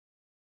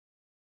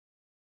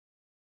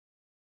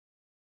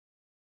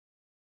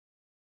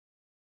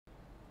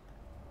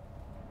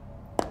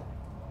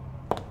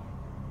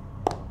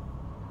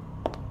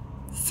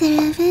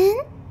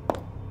Servant?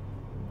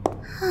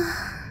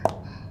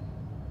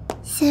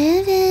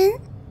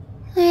 Servant,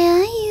 where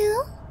are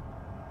you?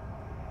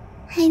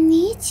 I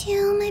need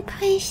you, my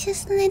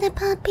precious little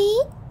puppy.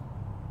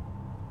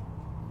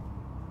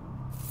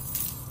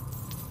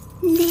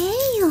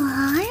 There you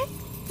are,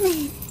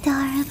 my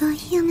adorable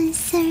human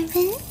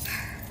servant.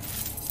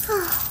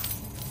 Oh,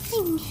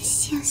 I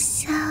miss you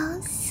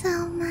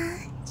so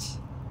much.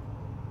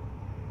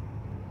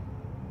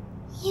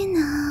 You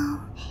know,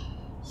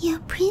 your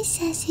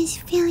princess is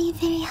feeling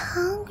very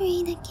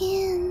hungry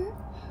again.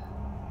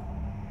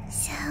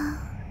 So,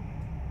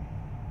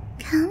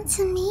 come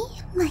to me,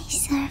 my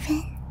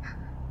servant.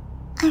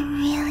 I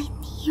really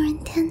need your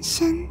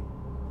attention.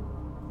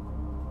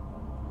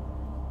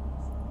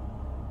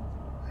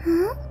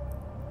 Huh?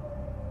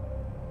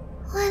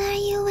 What are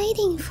you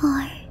waiting for?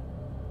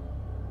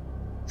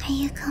 Are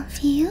you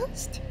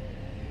confused?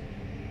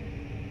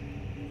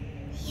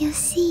 You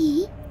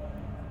see,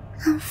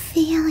 I'm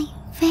feeling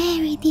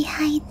very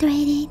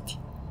dehydrated,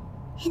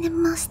 and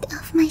most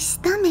of my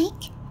stomach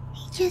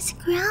is just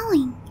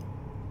growling,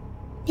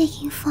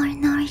 begging for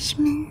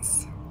nourishment.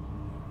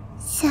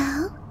 So,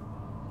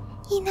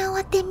 you know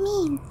what that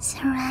means,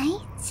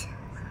 right,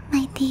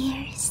 my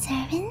dear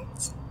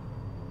servant?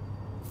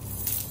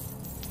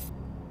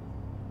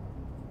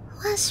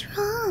 What's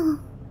wrong?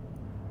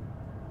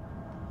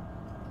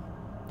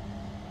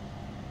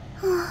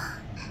 Oh,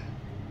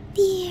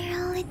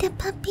 dear little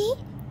puppy,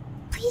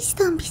 please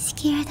don't be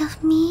scared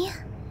of me.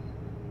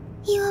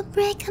 You will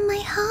break my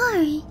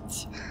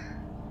heart.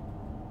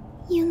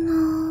 You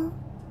know,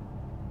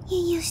 you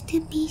used to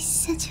be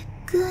such a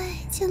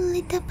good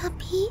little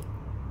puppy.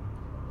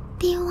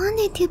 They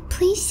wanted to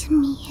please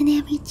me at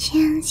every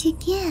chance you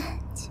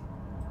get.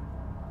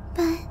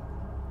 But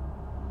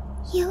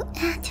you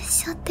act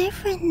so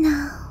different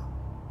now.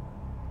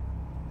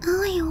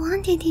 All I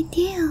wanted to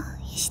do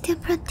is to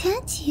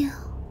protect you.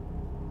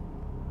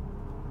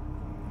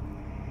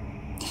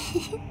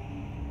 You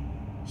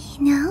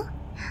know,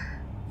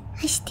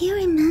 I still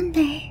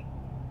remember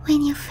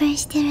when you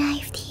first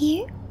arrived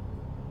here,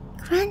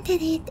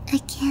 granted it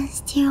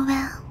against your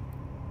will.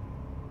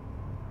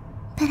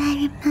 But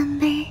I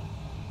remember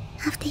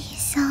after you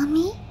saw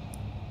me,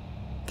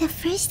 the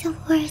first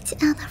words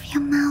out of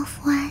your mouth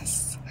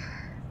was,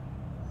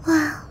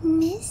 "Wow,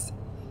 miss,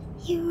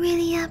 you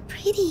really are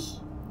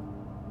pretty."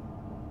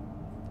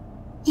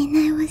 And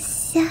I was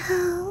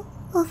so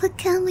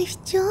overcome with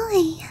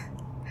joy.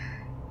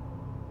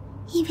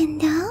 Even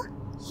though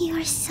you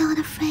were so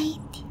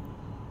afraid,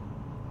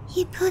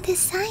 you put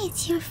aside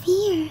your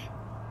fear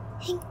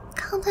and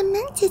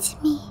complimented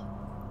me.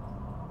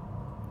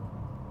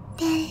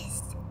 That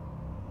is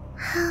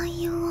how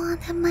you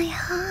wanted my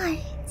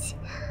heart,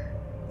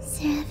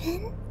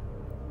 servant.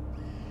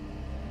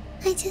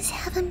 I just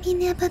haven't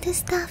been able to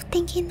stop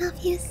thinking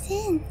of you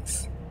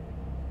since.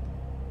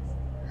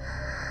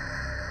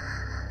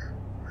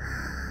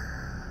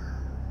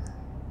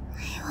 I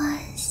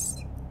was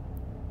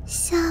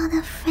so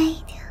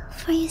afraid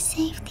for your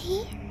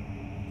safety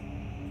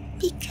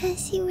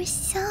because you were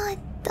so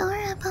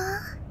adorable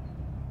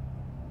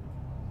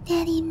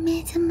that it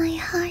made my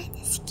heart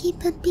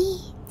skip a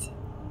beat.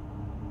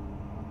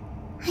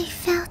 I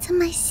felt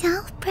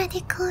myself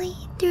practically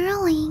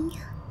drooling.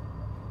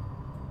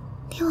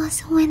 It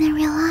was when I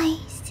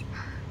realized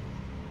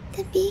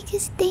the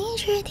biggest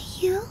danger to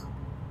you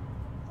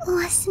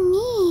was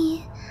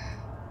me.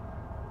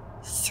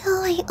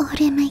 So I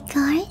ordered my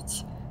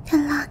guards to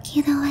lock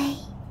you away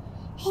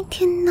and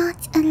to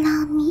not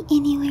allow me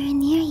anywhere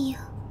near you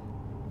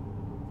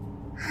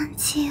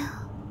until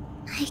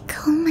I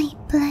cool my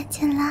blood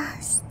to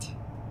last.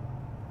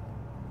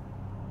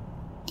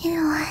 It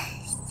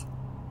was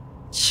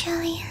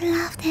truly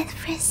love at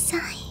first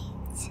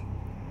sight.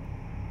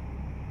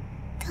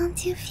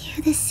 Don't you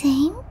feel the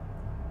same?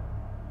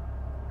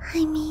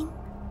 I mean,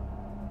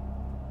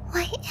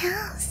 why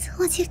else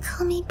would you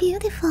call me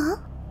beautiful?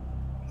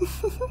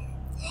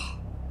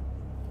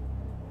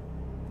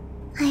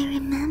 I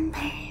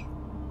remember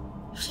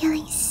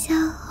feeling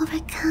so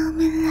overcome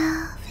with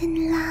love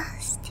and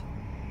lust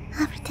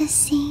after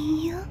seeing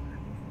you.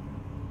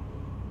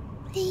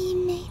 They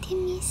made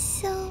me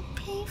so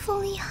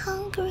painfully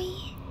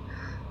hungry.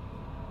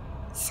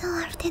 So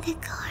after the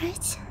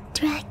guards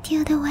dragged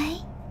you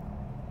away,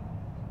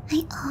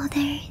 I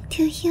ordered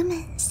 2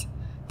 humans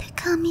to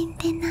come in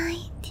the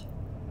night.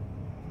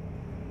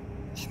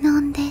 And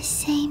on that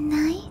same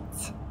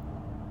night,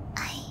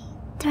 I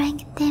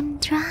drank them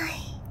dry.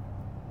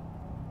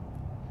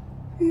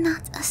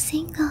 Not a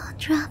single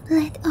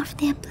droplet of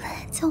their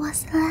blood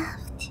was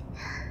left.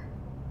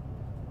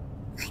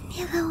 I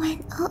never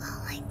went all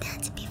like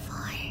that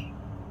before,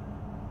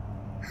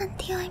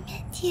 until I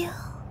met you.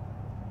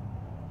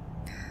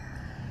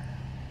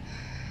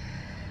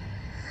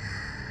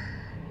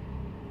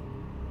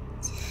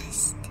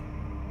 Just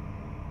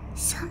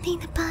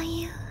something about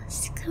you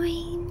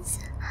screams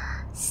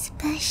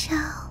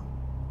special.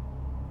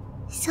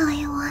 So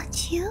I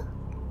watch you.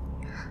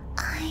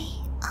 I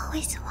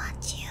always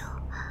watch you.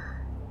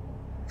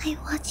 I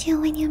watch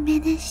you when you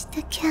manage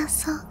the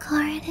castle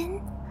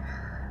garden.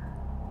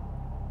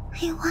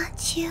 I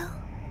watch you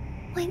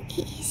when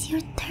it is your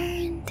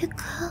turn to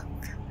cook.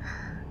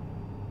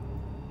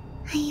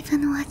 I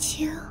even watch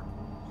you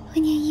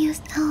when you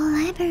use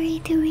our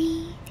library to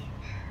read.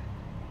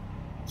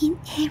 In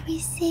every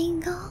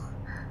single,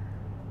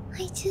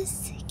 I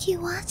just keep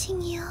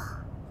watching you.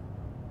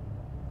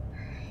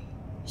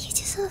 You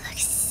just look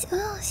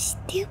so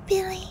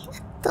stupidly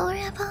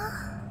adorable.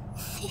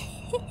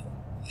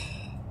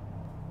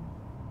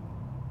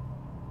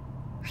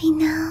 I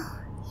know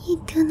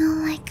you do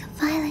not like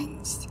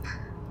violence,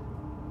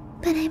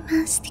 but I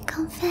must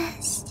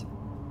confess,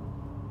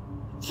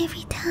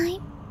 every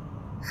time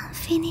I'm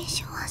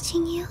finished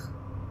watching you,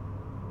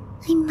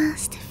 I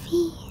must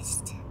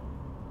feast.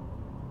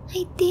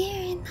 I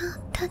dare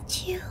not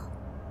touch you.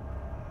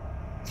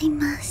 I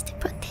must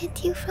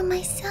protect you from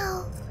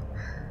myself.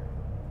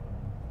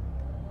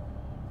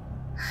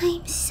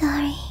 I'm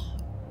sorry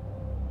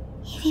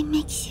if it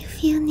makes you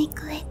feel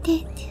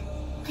neglected,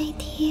 my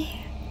dear.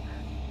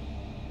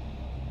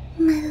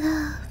 My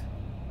love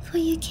for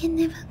you can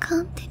never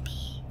come to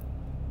be,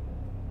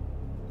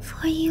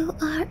 for you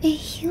are a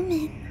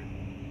human,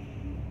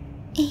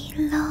 a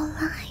low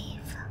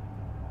life,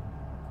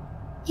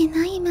 and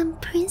I am a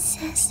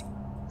princess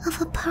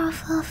of a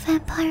powerful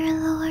vampire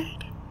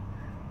lord.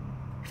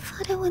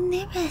 Father would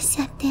never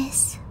accept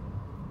this,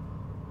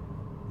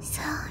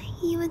 so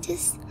you would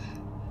just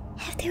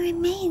have to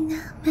remain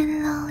my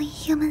lowly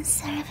human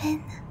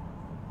servant.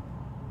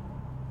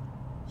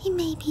 It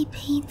may be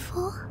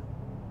painful,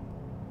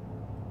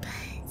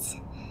 but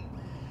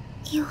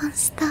it won't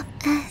stop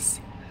us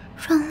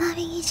from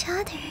loving each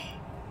other.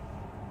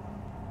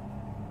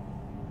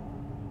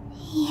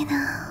 You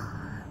know,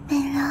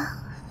 my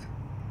love,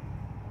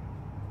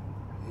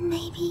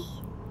 maybe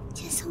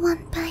just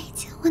one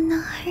bite will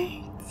not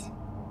hurt.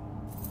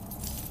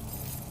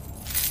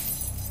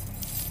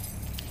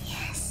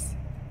 Yes,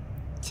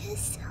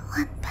 just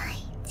one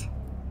bite.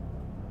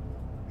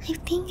 I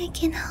think I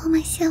can hold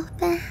myself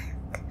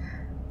back.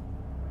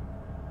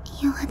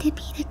 You want to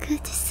be the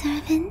good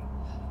servant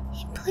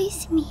and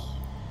please me,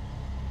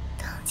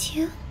 don't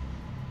you?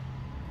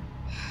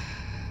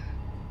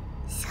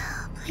 So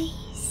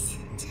please,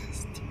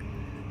 just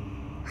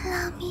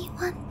allow me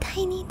one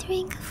tiny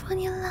drink from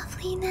your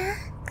lovely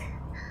neck.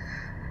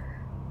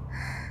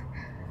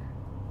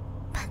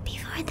 But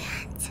before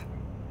that,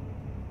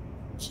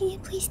 can you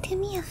please do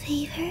me a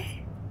favor?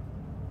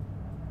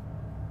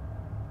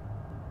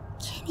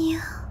 Can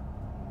you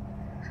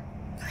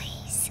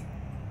please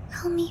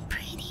call me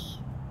pretty,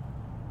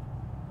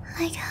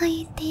 like how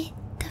you did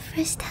the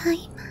first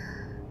time?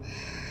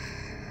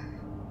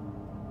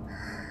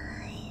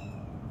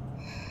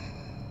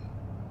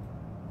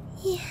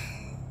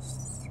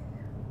 Yes,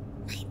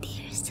 my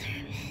dear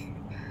servant.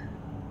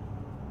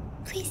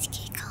 Please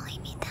keep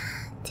calling me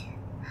that.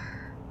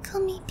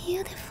 Call me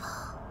beautiful.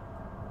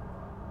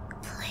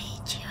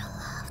 Pledge your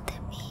love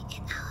to me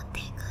and I'll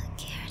take good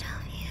care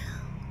of you.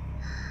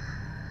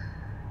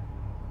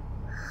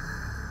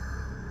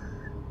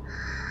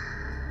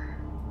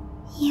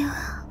 You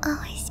will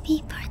always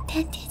be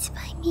protected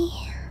by me,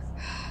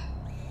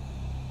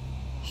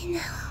 and I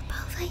will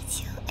provide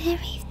you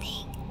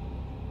everything.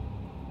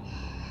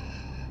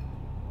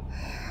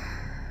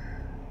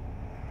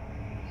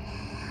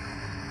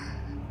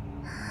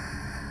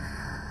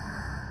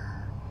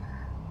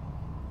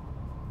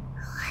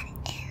 What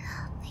a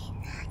lovely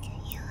neck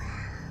you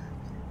have.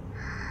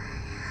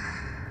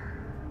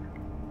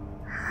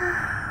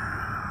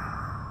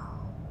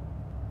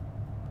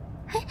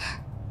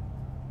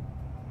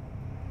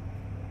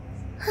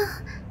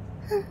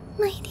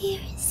 My dear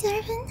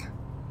servant,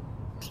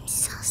 I'm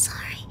so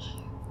sorry.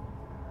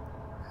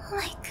 Oh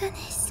my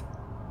goodness,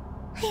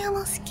 I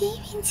almost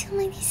gave in to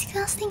my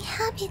disgusting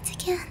habit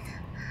again.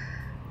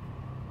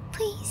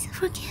 Please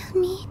forgive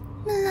me,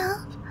 my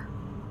love.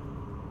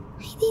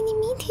 I didn't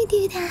mean to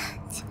do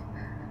that.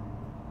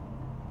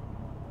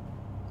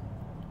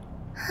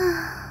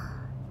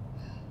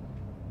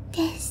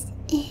 That's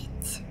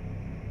it.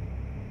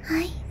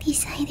 I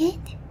decided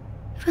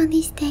from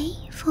this day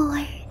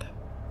forward,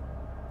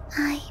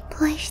 I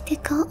pledge to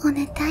go on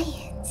a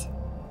diet.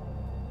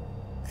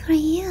 For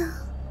you,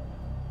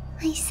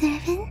 my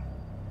servant.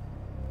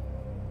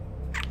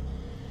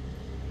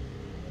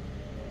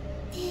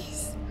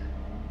 This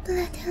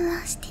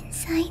bloodlust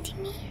inside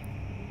me,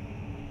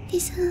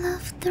 this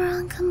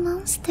love-drunk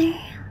monster,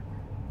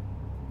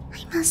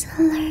 I must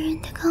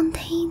learn to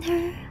contain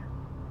her.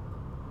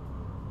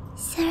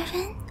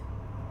 Servant,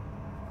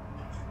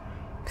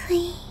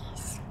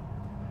 please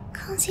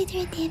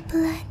consider the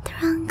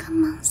blood-drunk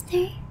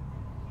monster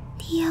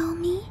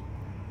Naomi.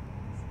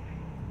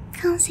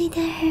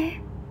 Consider her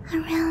a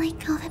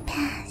relic of the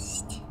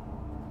past.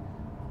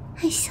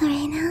 I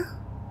swear now,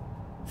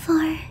 for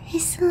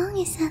as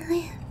long as I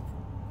live,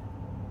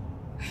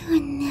 I will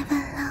never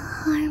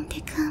allow harm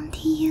to come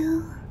to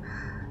you.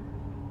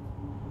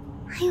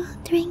 I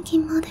will drink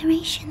in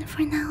moderation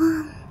from now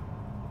on.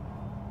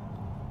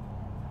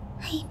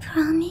 I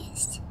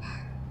promise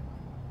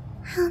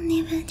I'll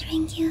never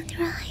drink you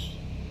dry.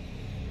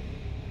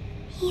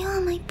 You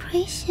are my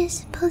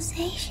precious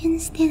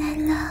possessions that I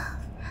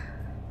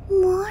love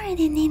more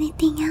than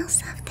anything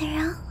else after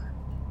all.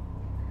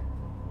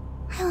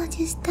 I will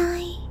just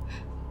die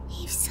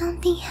if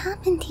something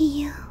happened to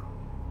you.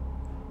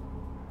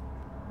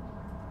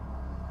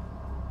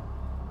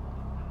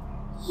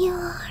 You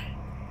are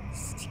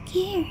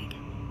scared.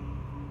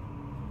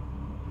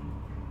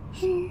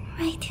 And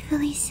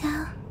rightfully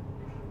so.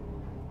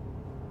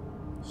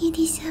 You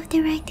deserve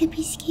the right to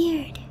be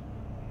scared.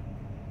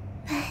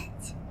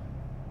 But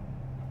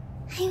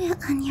I will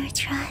earn your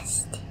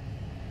trust.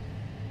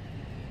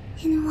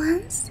 And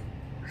once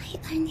I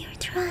earn your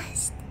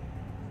trust,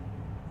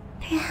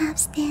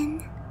 perhaps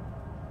then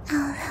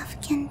our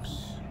love can be.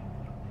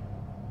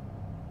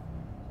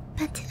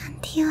 But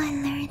until I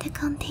learn to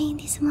contain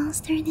this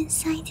monster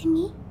inside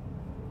me,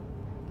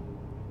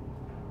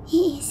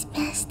 it is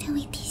best that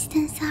we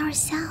distance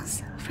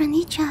ourselves from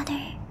each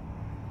other.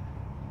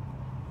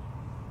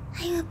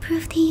 I will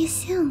prove to you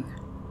soon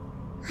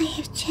I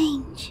have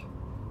changed.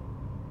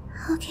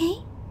 Okay?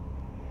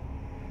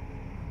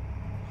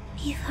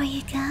 Before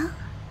you go,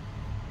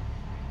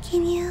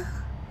 can you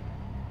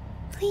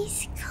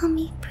please call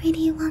me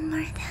pretty one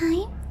more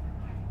time?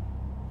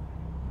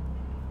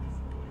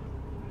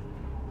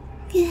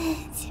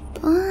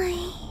 Good boy.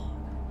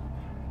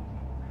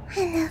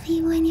 I love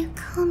you when you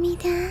call me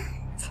that.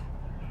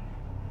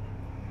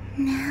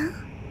 Now,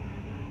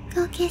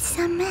 go get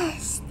some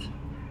rest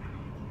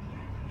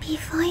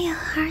before your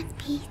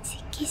heartbeat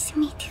gives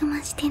me too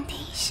much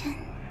temptation.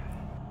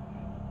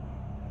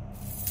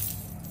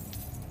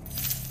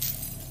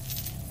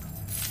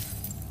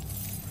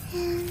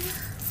 And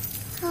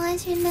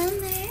always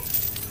remember,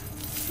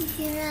 if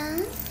you're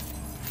wrong,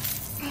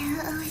 I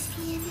will always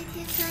be able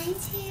to find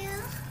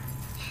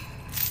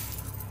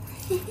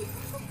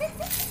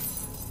you.